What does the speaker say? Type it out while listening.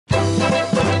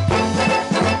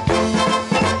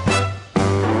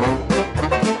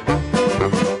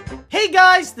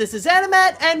guys, this is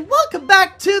Animat, and welcome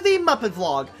back to the Muppet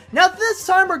Vlog. Now this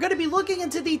time we're going to be looking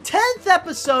into the 10th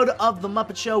episode of The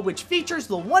Muppet Show, which features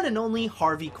the one and only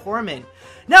Harvey Korman.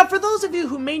 Now for those of you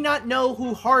who may not know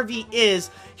who Harvey is,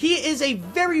 he is a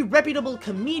very reputable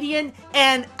comedian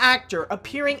and actor,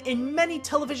 appearing in many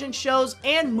television shows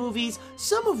and movies,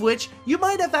 some of which you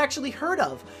might have actually heard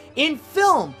of. In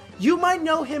film, you might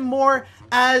know him more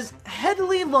as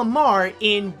Hedley Lamar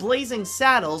in Blazing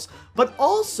Saddles, but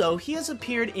also he has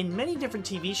appeared in many different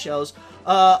TV shows,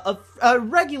 a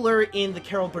regular in The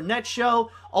Carol Burnett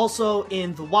Show, also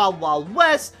in The Wild Wild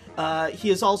West. He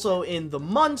is also in The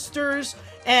Munsters,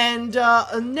 and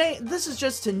this is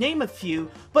just to name a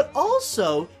few, but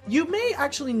also you may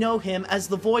actually know him as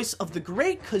the voice of the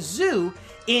Great Kazoo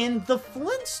in The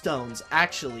Flintstones,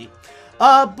 actually.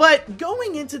 But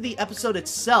going into the episode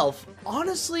itself,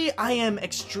 honestly, I am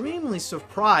extremely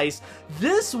surprised.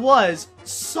 This was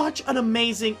such an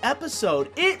amazing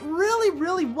episode. It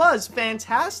really was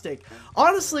fantastic.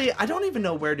 Honestly, I don't even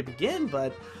know where to begin,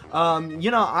 but,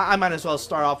 you know, I might as well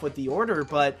start off with the order,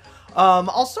 but,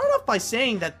 I'll start off by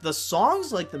saying that the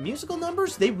songs, like the musical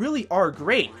numbers, they really are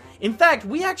great. In fact,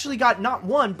 we actually got not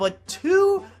one, but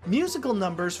two musical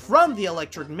numbers from the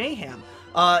Electric Mayhem.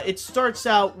 It starts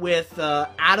out with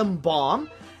Atom Bomb,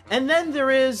 and then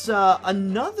there is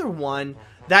another one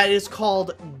that is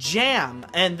called Jam,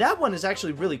 and that one is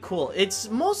actually really cool. It's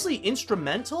mostly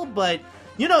instrumental, but,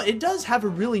 you know, it does have a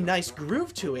really nice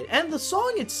groove to it. And the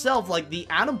song itself, like the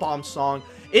Atom Bomb song,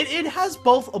 it has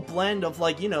both a blend of,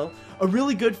 like, you know, a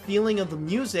really good feeling of the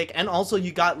music, and also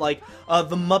you got, like,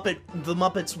 the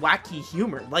Muppets' wacky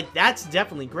humor. Like, that's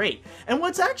definitely great. And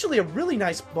what's actually a really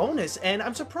nice bonus, and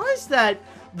I'm surprised that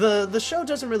the show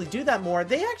doesn't really do that more,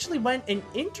 they actually went and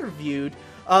interviewed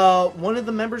one of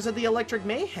the members of the Electric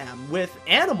Mayhem with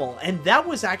Animal, and that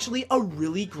was actually a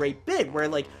really great bit, where,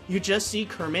 like, you just see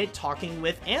Kermit talking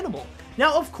with Animal.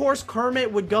 Now, of course,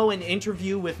 Kermit would go and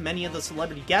interview with many of the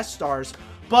celebrity guest stars,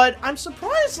 but I'm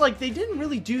surprised, like, they didn't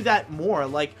really do that more.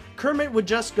 Like, Kermit would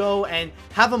just go and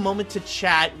have a moment to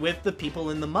chat with the people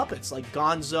in the Muppets, like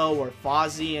Gonzo or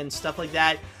Fozzie and stuff like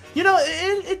that. You know,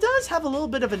 it does have a little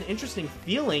bit of an interesting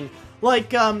feeling.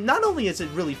 Like, not only is it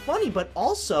really funny, but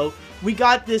also we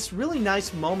got this really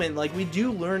nice moment. Like, we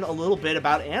do learn a little bit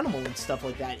about Animal and stuff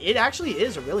like that. It actually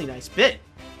is a really nice bit.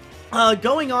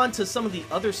 Going on to some of the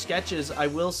other sketches, I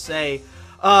will say,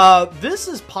 this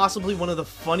is possibly one of the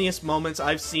funniest moments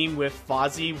I've seen with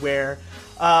Fozzie, where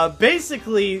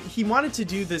basically he wanted to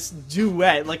do this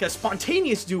duet, like a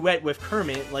spontaneous duet with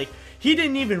Kermit. Like, he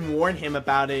didn't even warn him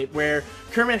about it, where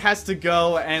Kermit has to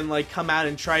go and, like, come out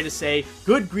and try to say,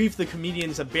 "Good grief, the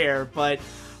comedian's a bear," but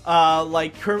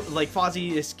like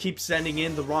Fozzie keeps sending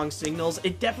in the wrong signals.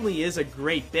 It definitely is a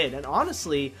great bit, and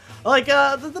honestly, like,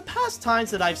 the past times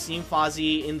that I've seen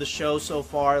Fozzie in the show so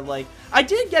far, like, I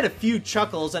did get a few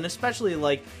chuckles, and especially,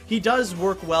 like, he does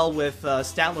work well with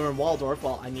Statler and Waldorf.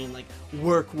 Well, I mean, like,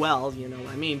 work well, you know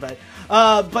what I mean, but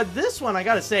this one, I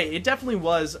gotta say, it definitely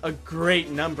was a great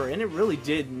number, and it really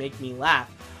did make me laugh.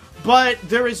 But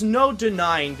there is no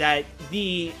denying that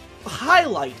the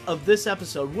highlight of this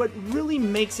episode, what really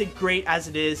makes it great as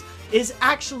it is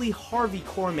actually Harvey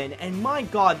Korman, and my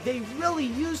god, they really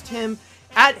used him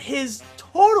at his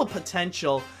total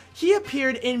potential. He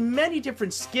appeared in many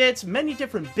different skits, many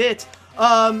different bits.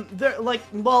 Well,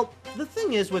 the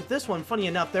thing is with this one, funny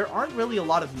enough, there aren't really a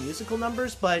lot of musical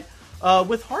numbers, but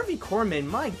with Harvey Korman,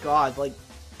 my god, like,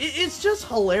 it's just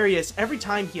hilarious every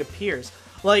time he appears.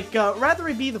 Like, rather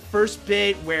it be the first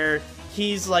bit where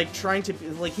he's, like, trying to,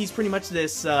 like, he's pretty much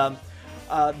this,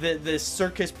 this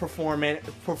circus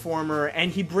performer,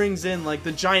 and he brings in, like,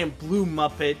 the giant blue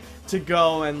Muppet to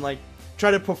go and, like, try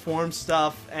to perform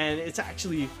stuff, and it's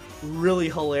actually really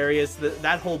hilarious.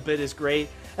 That whole bit is great.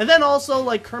 And then also,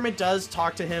 like, Kermit does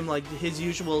talk to him, like, his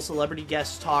usual celebrity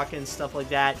guest talk and stuff like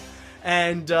that.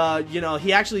 And, you know,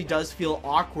 he actually does feel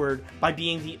awkward by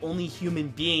being the only human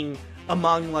being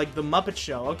among, like, the Muppet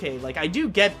Show. Okay, like, I do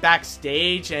get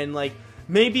backstage, and, like,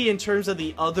 maybe in terms of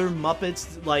the other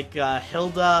Muppets, like,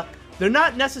 Hilda, they're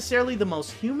not necessarily the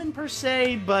most human per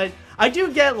se, but I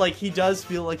do get, like, he does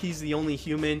feel like he's the only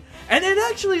human, and it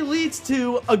actually leads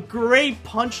to a great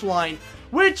punchline,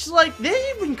 which, like,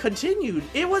 they even continued.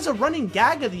 It was a running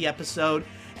gag of the episode,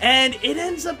 and it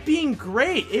ends up being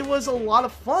great. It was a lot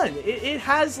of fun. It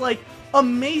has, like,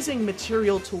 amazing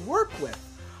material to work with.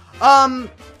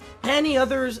 Any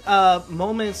others,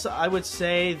 moments, I would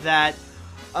say that,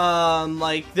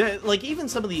 like even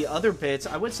some of the other bits,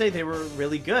 I would say they were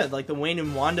really good. Like the Wayne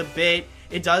and Wanda bit,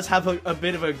 it does have a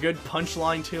bit of a good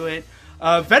punchline to it.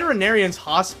 Veterinarian's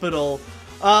Hospital,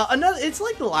 It's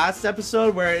like the last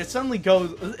episode where it's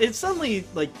suddenly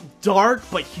like dark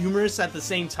but humorous at the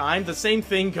same time. The same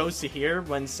thing goes to here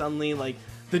when suddenly like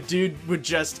the dude would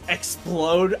just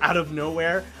explode out of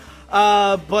nowhere.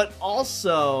 But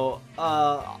also,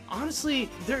 honestly,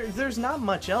 there's not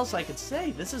much else I could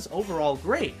say. This is overall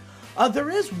great. There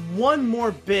is one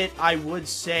more bit I would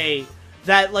say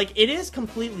that, like, it is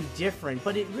completely different,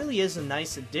 but it really is a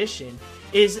nice addition,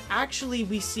 is actually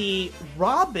we see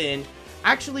Robin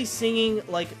actually singing,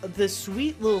 like, this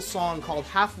sweet little song called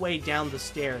Halfway Down the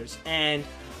Stairs, and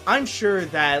I'm sure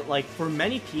that, like, for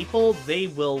many people, they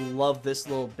will love this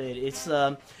little bit. It's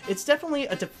definitely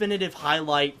a definitive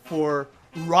highlight for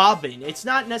Robin. It's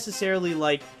not necessarily,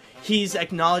 like, he's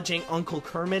acknowledging Uncle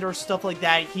Kermit or stuff like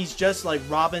that. He's just, like,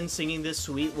 Robin singing this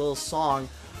sweet little song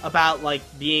about, like,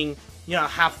 being, you know,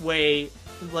 halfway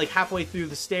through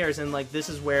the stairs, and, like, this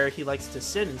is where he likes to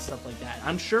sit and stuff like that.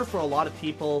 I'm sure for a lot of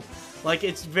people, like,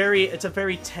 it's a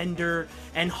very tender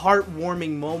and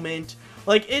heartwarming moment.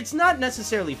 Like, it's not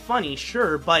necessarily funny,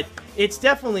 sure, but it's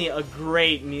definitely a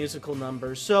great musical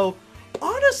number. So,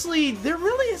 honestly, there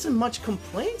really isn't much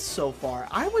complaints so far.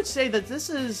 I would say that this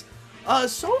is,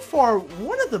 so far,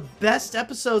 one of the best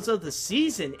episodes of the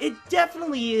season. It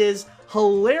definitely is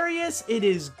hilarious. It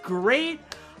is great.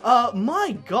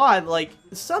 My god, like,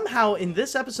 somehow in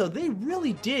this episode, they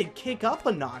really did kick up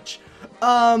a notch.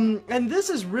 And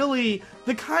this is really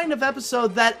the kind of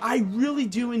episode that I really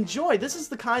do enjoy. This is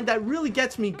the kind that really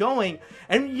gets me going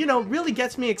and, you know, really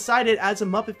gets me excited as a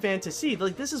Muppet fan to see.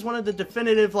 Like, this is one of the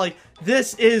definitive, like,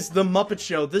 this is the Muppet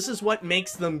Show. This is what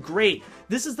makes them great.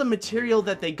 This is the material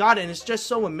that they got, and it's just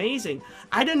so amazing.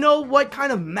 I don't know what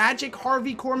kind of magic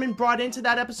Harvey Korman brought into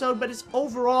that episode, but it's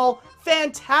overall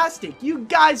fantastic. You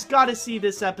guys gotta see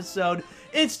this episode.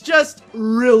 It's just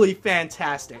really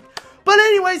fantastic. But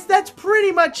anyways, that's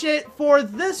pretty much it for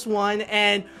this one,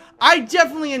 and I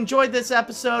definitely enjoyed this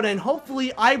episode, and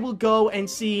hopefully I will go and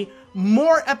see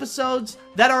more episodes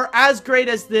that are as great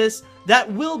as this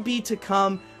that will be to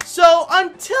come. So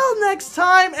until next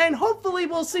time, and hopefully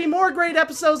we'll see more great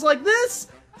episodes like this,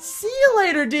 see you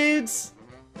later, dudes!